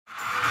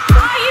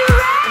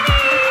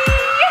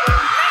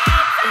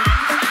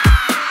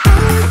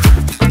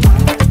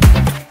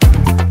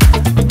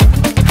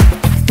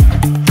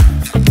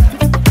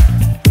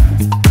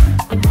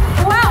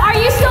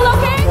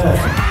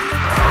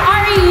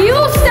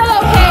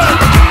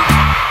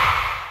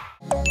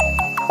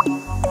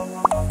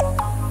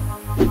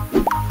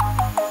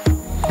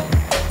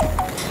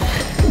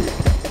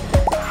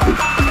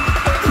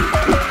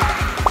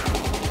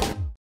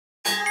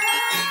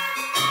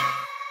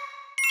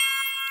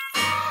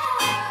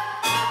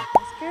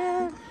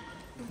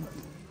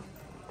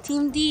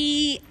Team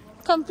D,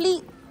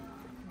 complete.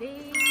 I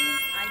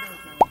don't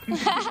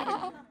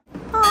know.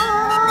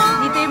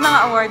 Dito yung mga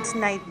awards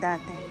night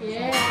dati.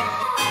 Yeah.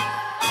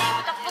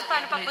 Takbo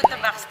paano papunta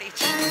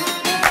backstage?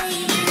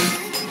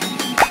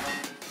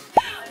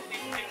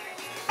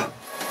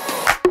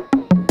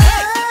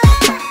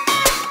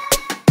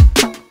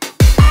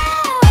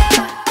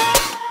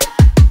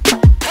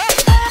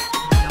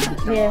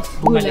 Yes,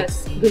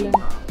 gulas.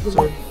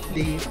 So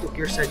they took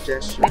your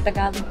suggestion. May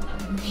Tagalog.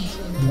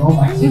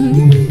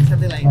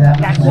 Something like that.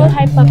 That will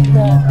hype up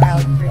the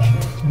crowd for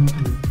sure.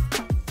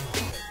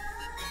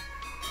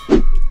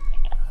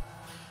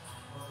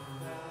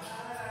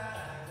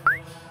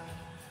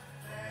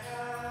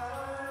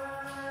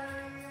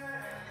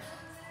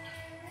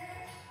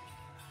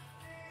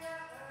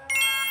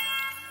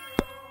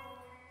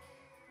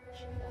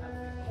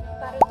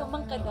 Para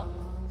tumangkad ako.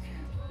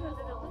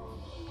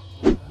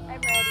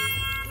 I'm ready.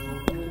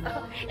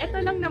 Ito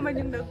lang naman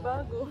yung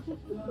nagbago.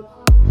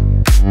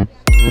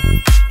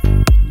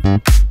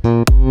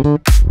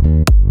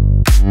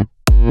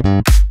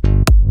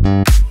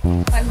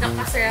 Handa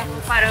kasi ako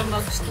para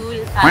mag-stool.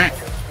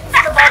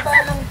 Sa baba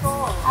lang to.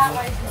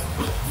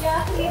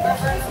 Yeah,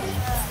 baba lang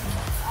siya.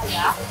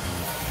 Yeah?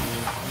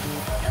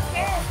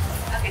 Okay.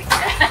 Okay.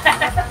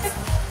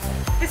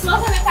 This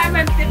most of the time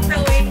I'm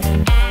tiptoeing.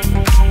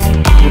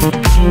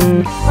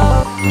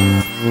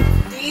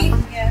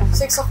 Yeah.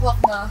 6 o'clock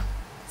na.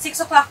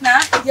 6 o'clock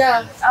na?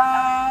 Yeah.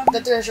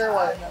 The treasure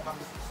one.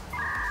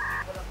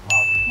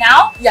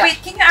 Now? Yeah. Wait,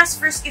 can you ask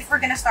first if we're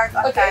gonna start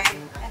on Okay.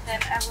 time? And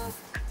then I will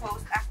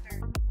post after.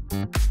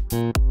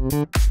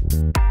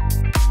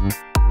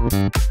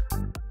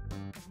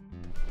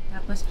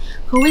 Tapos,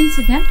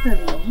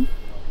 coincidentally,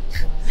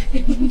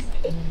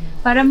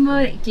 para mo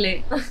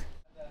ikli.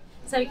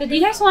 Sabi ko, do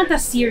you guys want a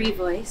Siri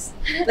voice?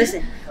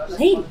 Listen,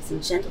 ladies and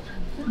gentlemen,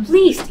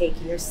 please take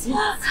your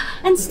seats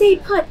and stay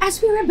put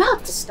as we're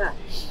about to start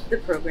the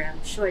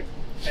program shortly.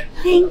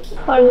 Thank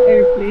you. On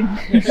airplane.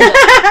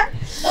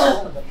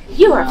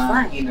 You are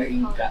fine.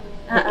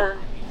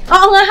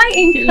 Oo nga, hi,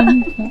 Inka.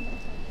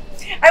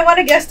 I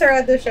want to guest her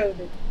on the show.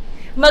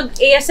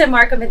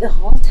 Mag-ASMR kami the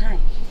whole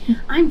time.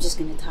 I'm just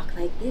gonna talk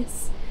like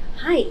this.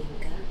 Hi,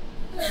 Inka.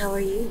 How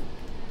are you?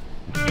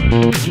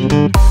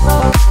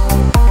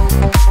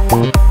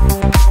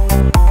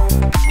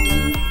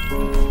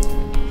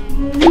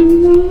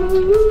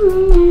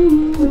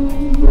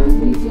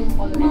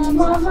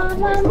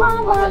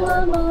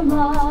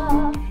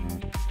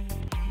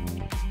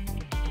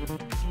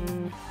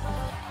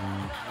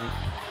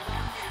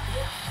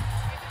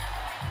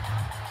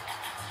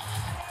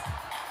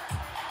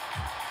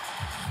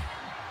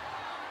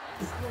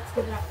 Let's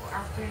give it up for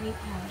our pretty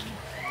time.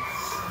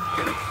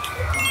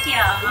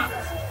 Yeah.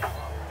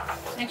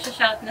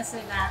 Nagsha-shout na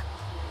sila.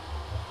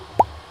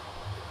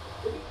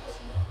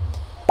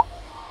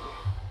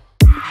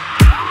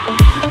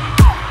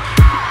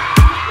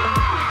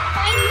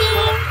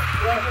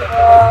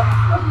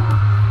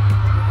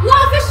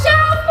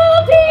 LOFFICIEL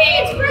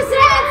Philippines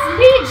presents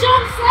the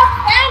JONG SUK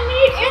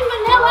fanmeet in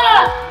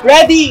Manila.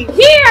 Ready!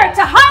 Here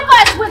to hype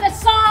us with a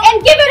song and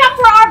give it up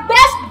for our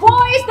best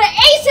boys, the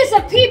aces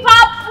of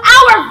P-pop,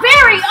 our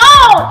very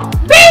own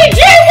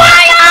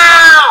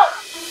BGYO!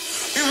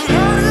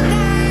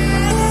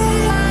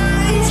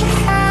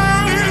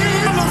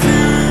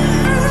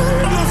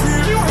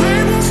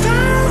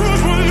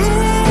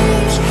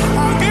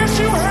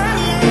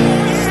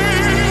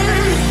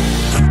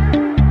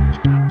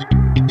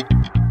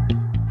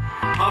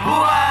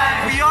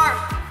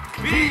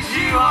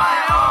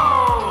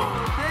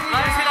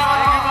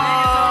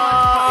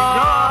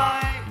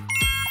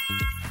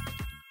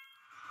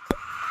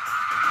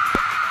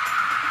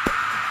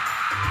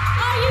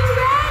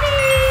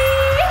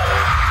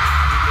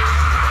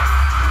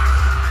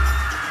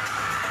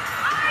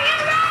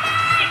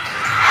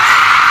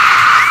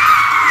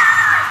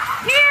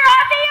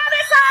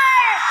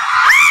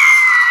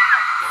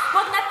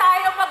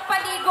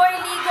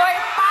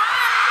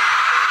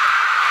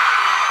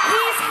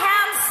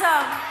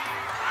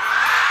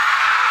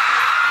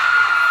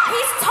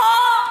 He's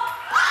tall.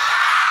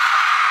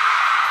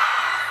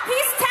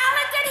 He's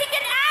talented. He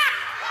can act.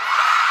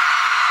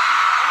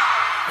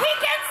 He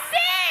can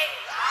sing.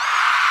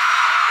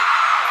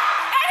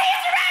 And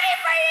he's ready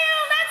for you.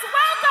 Let's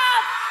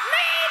welcome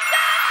Lee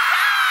Jong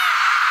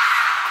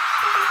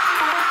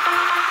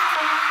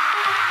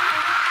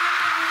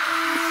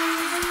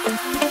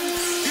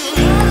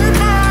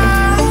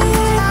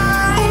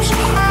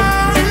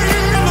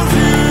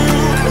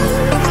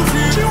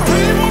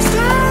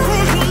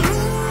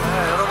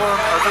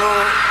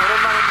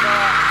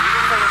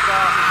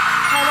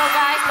Hello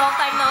guys, long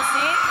time no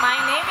see. My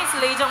name is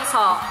Lee Jong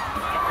Suk.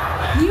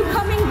 You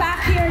coming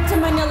back here to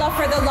Manila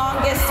for the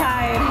longest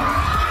time.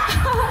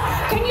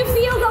 Can you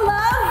feel the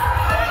love?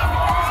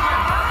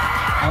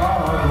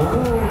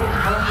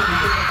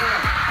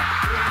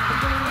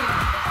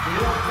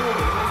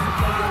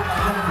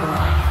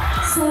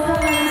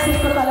 Sobrang naisip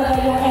ko talaga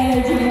yung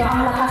energy niyo.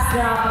 Ang lakas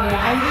grabe.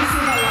 I miss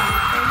you na lang.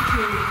 Thank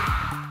you.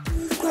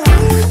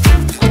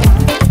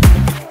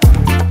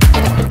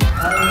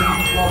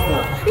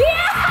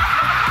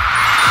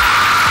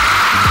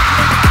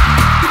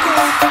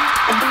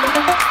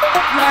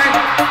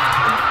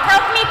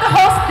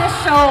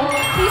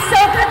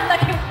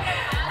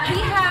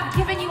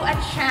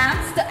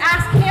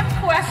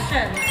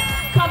 questions.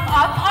 Come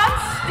up on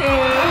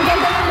stage. Ang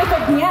ganda ng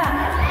likod niya.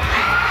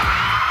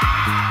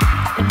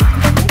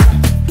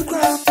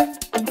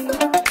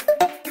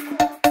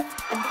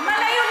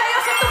 Malayo-layo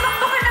sa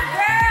tumakbukan na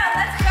girl.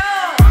 Let's go.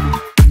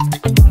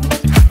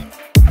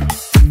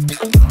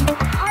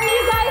 Are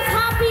you guys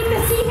happy to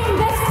see him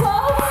this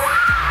close?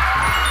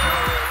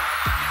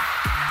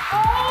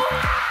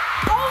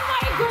 Oh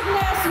my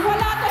goodness!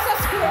 Wala to sa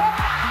script.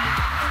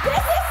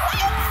 This is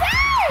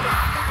insane!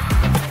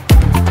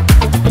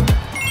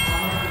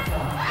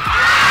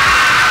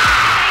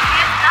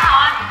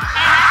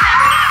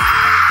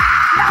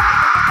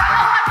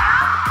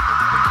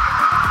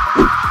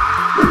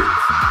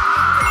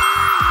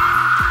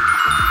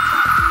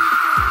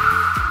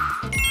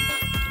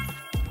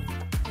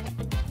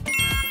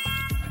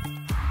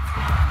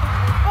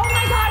 Oh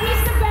my God,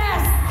 he's the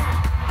best!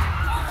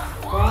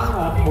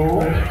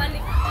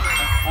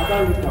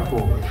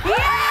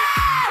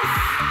 Yes!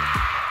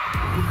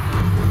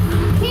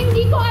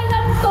 Hindi ko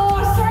alam to.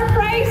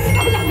 Surprise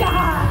talaga.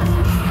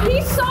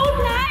 He's so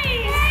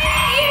nice.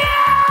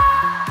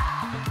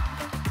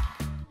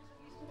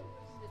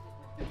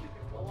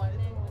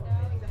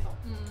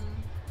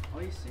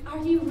 Are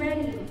you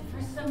ready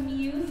for some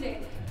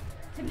music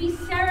to be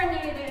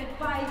serenaded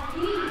by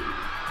Dee?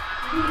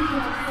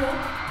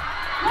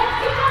 Let's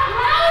give up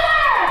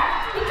louder!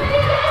 Because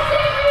he's gonna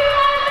sing for you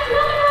all. Let's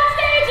welcome on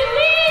stage JONG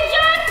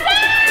SUK!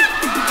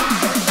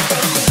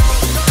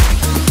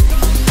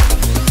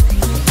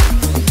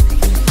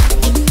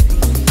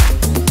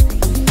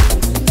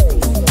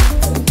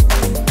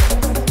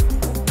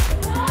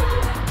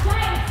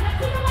 Guys, let's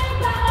see naman yung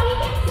baka he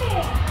can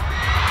sing.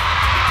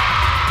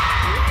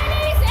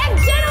 Ladies and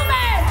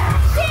gentlemen,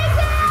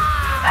 SUKS!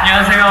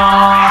 안녕하세요.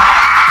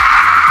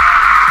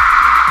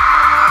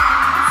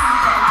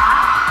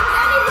 Does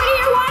anybody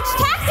here watch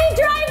Taxi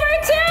Driver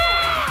too?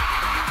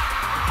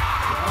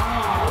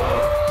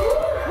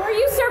 Were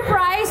you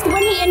surprised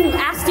when he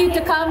asked you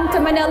to come to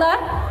Manila?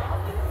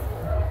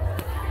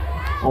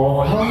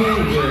 형이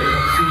이제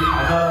같이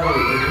바다를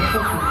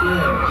했었을 때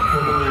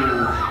저도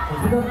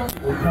생각지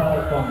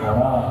못했던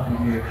거라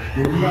되게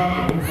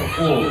놀라고 재밌었고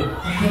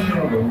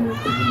선생님과 너무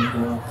기분이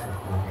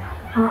좋았었고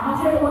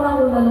Actually,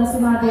 unang-una na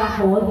sinabi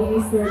ako,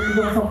 Denise,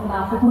 Jong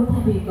na pupunta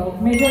dito.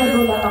 Medyo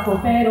nagulat ako,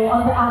 pero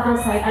on the other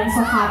side, I'm so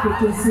happy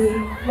to see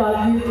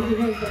you to be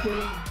here.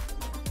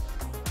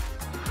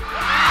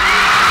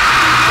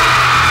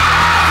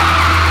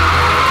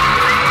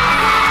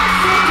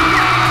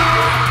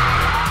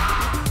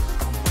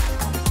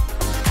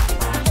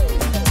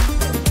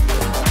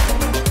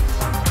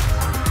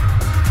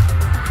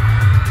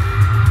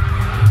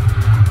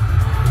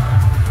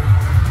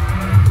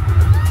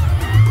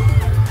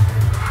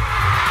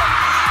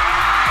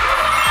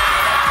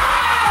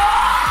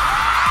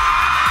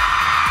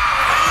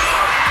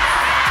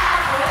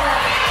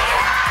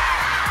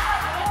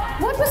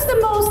 What was the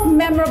most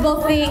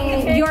memorable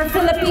thing your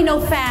Filipino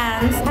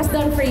fans has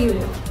done for you?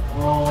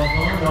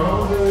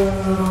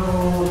 저는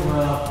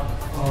여러분들과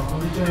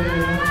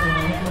분위기를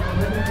했었던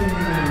팬미팅이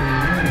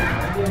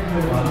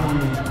아이디어들이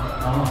많이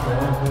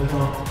남았어요. 그래서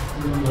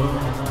지금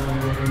여러분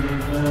만나는 게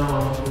굉장히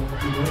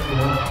기대하기도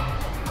했고요.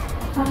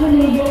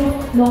 Actually, yung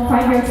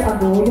 5 years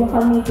ago, yung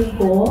pang-meeting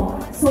ko,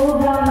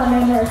 sobrang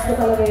na-memories ko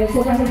talaga yun.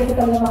 Sobrang hindi ko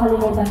talaga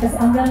makalimutan kasi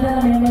ang ganda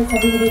na memories na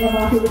binigay ng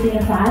mga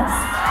Filipino fans.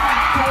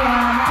 Kaya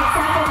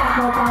na-excited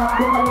ako para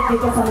bumalik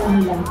dito sa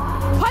Manila.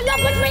 Hala,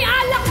 ba't may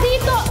alak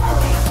dito?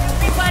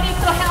 Everybody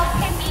to help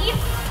him eat.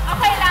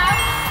 Okay lang?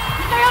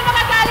 Hindi kayo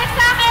magagalit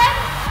sa akin?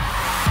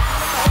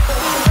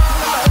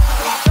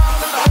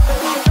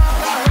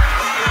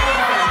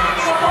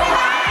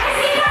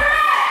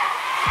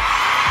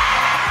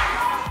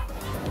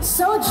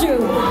 Soju.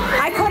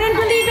 I couldn't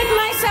believe it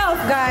myself,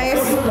 guys.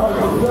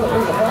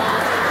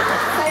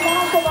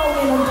 Kailangan ko ba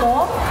uminom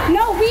to?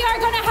 No, we are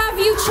gonna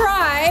have you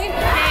try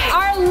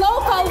our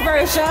local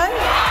version.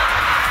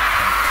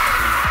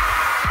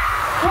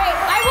 Wait,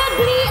 I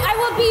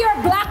will be your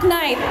Black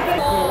Knight.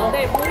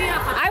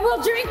 I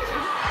will drink.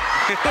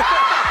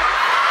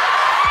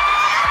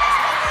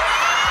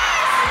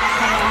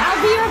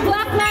 I'll be your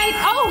Black Knight.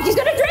 Oh, he's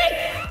gonna drink.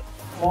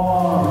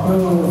 1,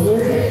 2,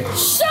 3.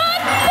 Shut up!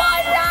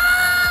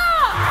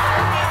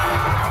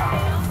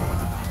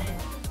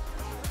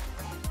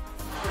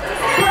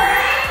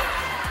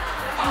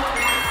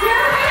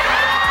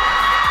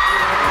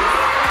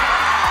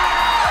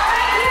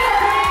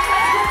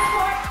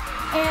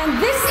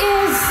 And this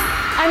is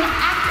an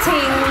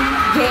acting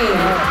game.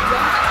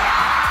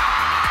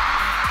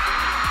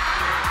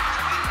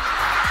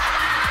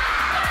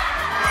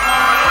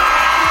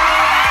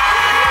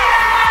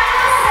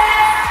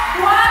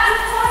 What?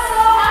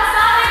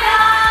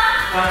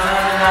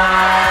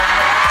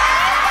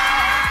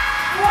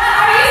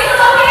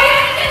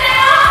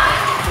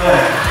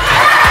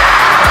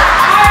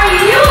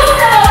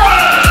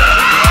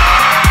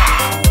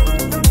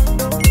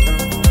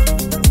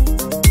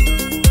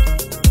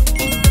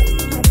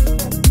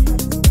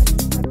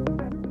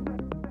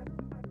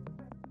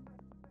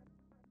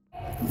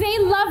 They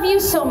love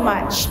you so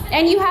much,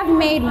 and you have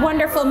made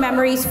wonderful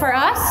memories for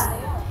us.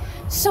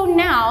 So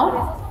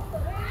now,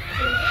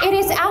 it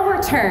is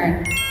our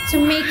turn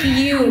to make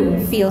you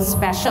feel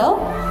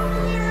special.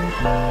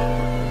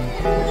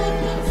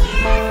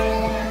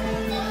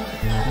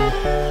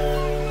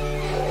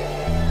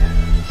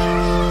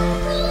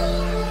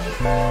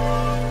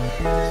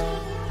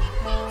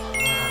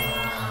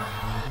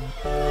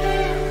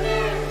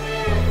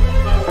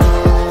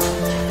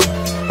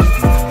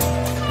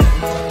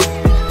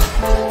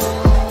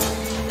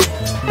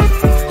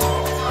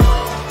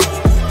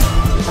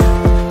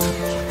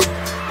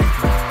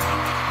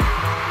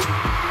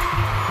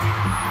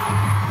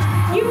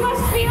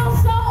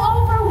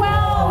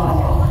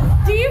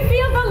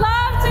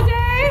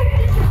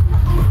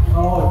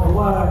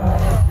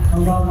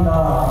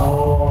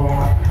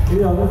 이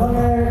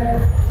영상에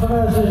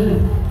참여하신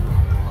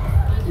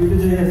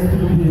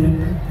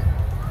DeeDezroom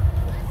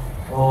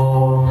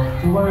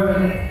정말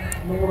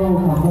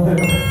너무너무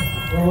감사해요.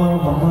 너무너무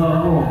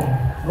감사하고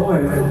너무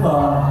애썼다.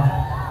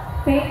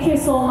 Thank you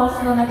so much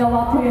na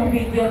nagawa po yung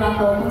video na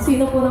to. Kung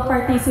sino po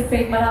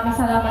na-participate, maraming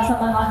salamat sa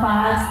mga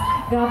fans.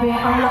 Grabe,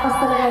 ang lakas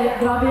talaga.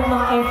 Grabe yung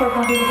mga effort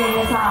na binigay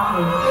niya sa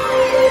akin.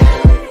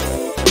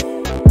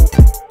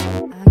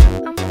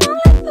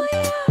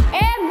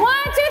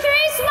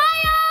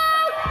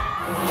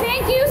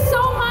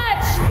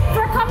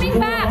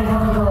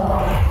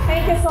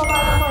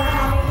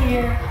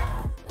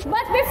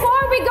 But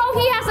before we go,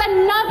 he has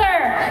another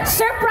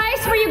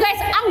surprise for you guys.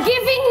 I'm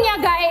giving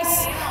niya,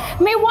 guys.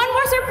 May one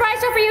more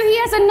surprise for you. He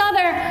has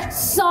another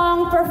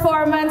song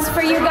performance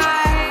for you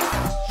guys.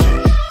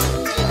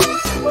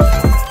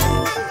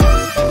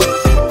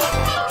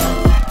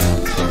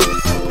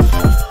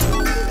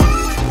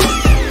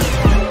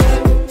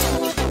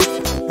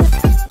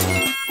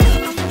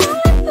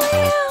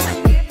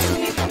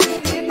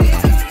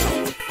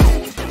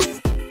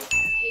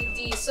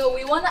 So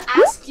we want to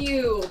ask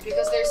you,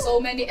 because there's so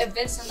many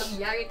events na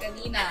nangyari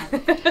kanina.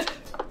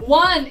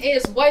 One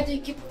is, why do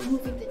you keep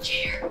moving the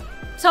chair?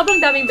 Sobrang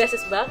daming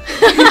beses ba?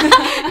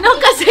 No,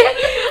 kasi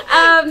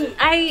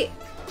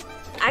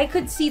I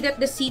could see that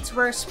the seats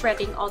were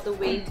spreading all the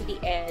way to the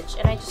edge,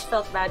 and I just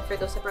felt bad for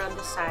those that were on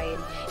the side.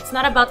 It's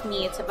not about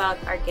me, it's about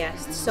our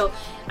guests. So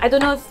I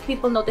don't know if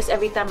people notice,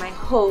 every time I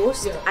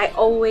host, I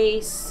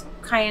always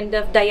kind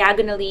of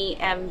diagonally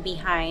am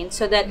behind,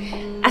 so that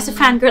as a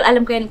fangirl,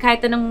 alam ko yan,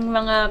 kahit anong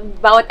mga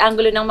bawat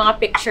angulo ng mga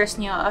pictures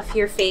nyo of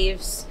your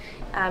faves,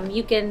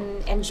 you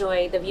can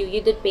enjoy the view.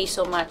 You did pay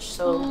so much,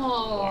 so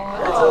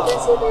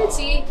that's it.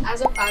 See,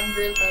 as a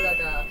fangirl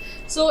talaga.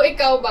 So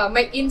ikaw ba,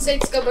 may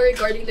insights ka ba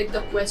regarding like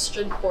the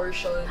question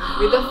portion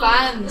with the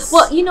fans?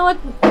 Well, you know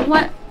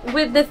what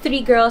with the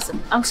three girls,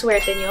 ang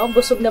swerte nyo,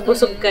 busog na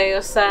busog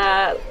kayo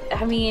sa,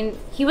 I mean,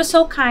 he was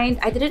so kind.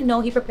 I didn't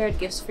know he prepared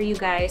gifts for you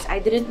guys. I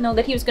didn't know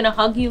that he was gonna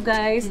hug you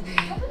guys.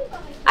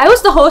 I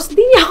was the host,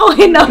 di niya ako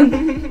hinang.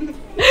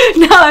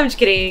 No, I'm just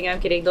kidding,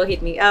 don't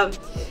hit me.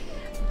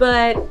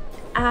 But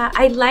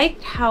I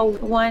liked how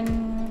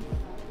one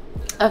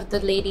of the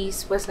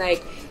ladies was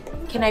like,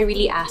 can I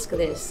really ask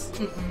this?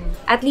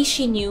 At least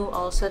she knew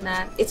also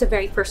that it's a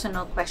very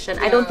personal question.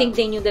 I don't think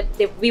they knew that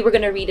we were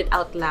gonna read it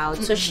out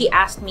loud. So she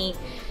asked me,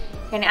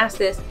 can I ask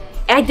this?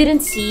 And I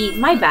didn't see,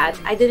 my bad,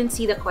 I didn't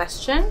see the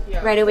question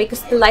right away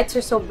because the lights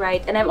are so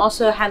bright and I'm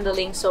also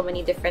handling so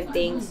many different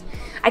things.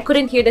 I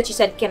couldn't hear that she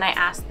said, can I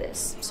ask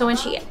this? So when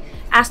she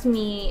asked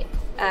me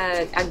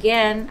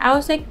again, I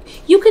was like,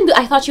 you can do.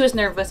 I thought she was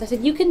nervous. I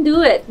said, you can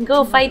do it.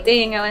 Go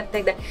fighting. I went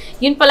like that.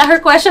 Yun pala, her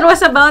question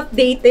was about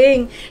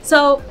dating.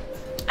 So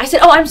I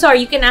said, oh, I'm sorry.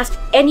 You can ask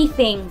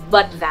anything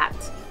but that.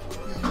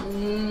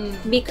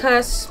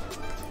 Because,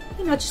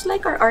 you know, just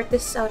like our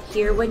artists out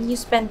here, when you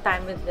spend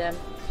time with them,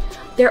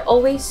 they're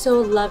always so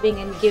loving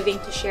and giving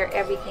to share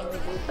everything with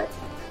you. But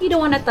you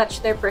don't want to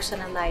touch their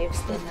personal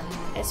lives. Then,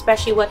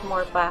 especially what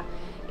more pa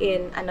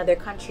in another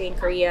country, in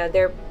Korea,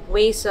 their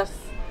ways of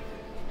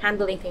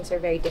handling things are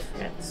very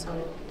different. So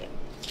yeah.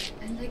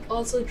 And like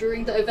also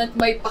during the event,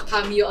 may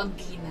pa-cameo on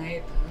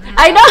D-Night.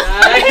 I know.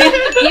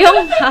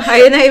 Yung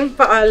ayun na yung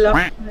paalam.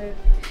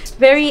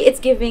 Very,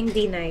 it's giving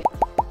D-Night.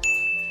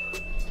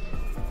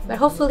 But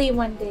hopefully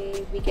one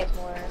day we get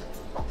more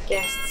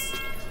guests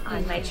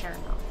on my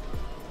channel.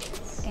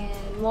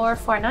 And more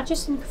for not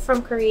just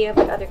from Korea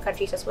but other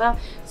countries as well.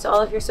 So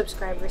all of your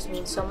subscribers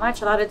mean so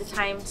much. A lot of the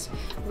times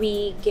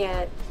we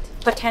get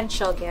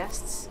potential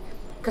guests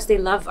because they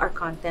love our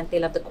content, they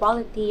love the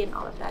quality and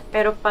all of that.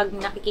 Pero pag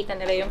nakikita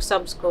nila yung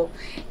subs ko,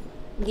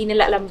 hindi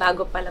nila alam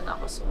bago pa lang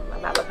ako, so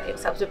mababa pa yung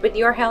subs. But with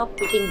your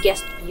help, we can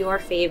guest your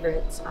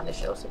favorites on the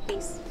show. So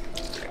please,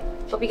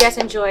 hope you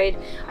guys enjoyed.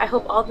 I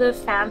hope all the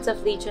fans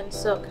of JONG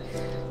SUK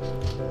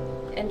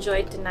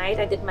enjoyed tonight.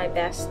 I did my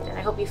best, and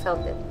I hope you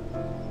felt it.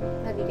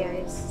 Love you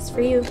guys. It's for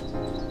you.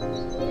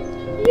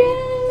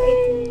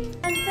 Yay!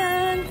 Dun,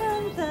 dun,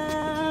 dun,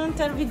 dun,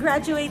 dun. We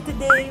graduate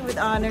today with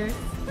honors.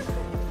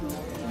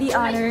 The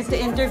honor to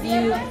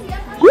interview.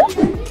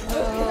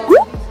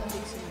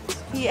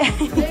 Yeah.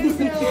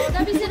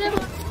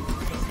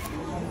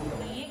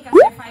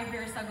 Kasi 5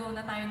 years ago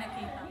na tayo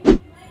nakita.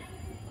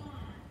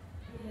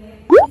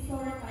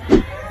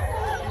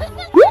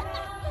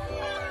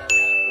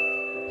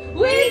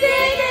 We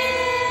did it!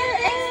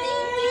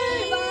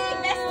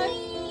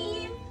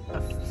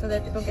 So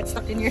that it don't get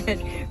stuck in your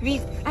head.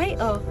 Read. Ay,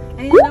 oh.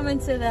 Ayun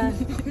naman sila.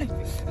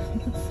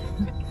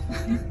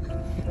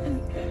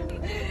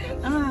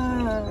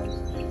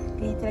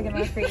 Hindi talaga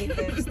mga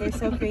creatives. They're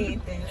so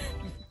creative.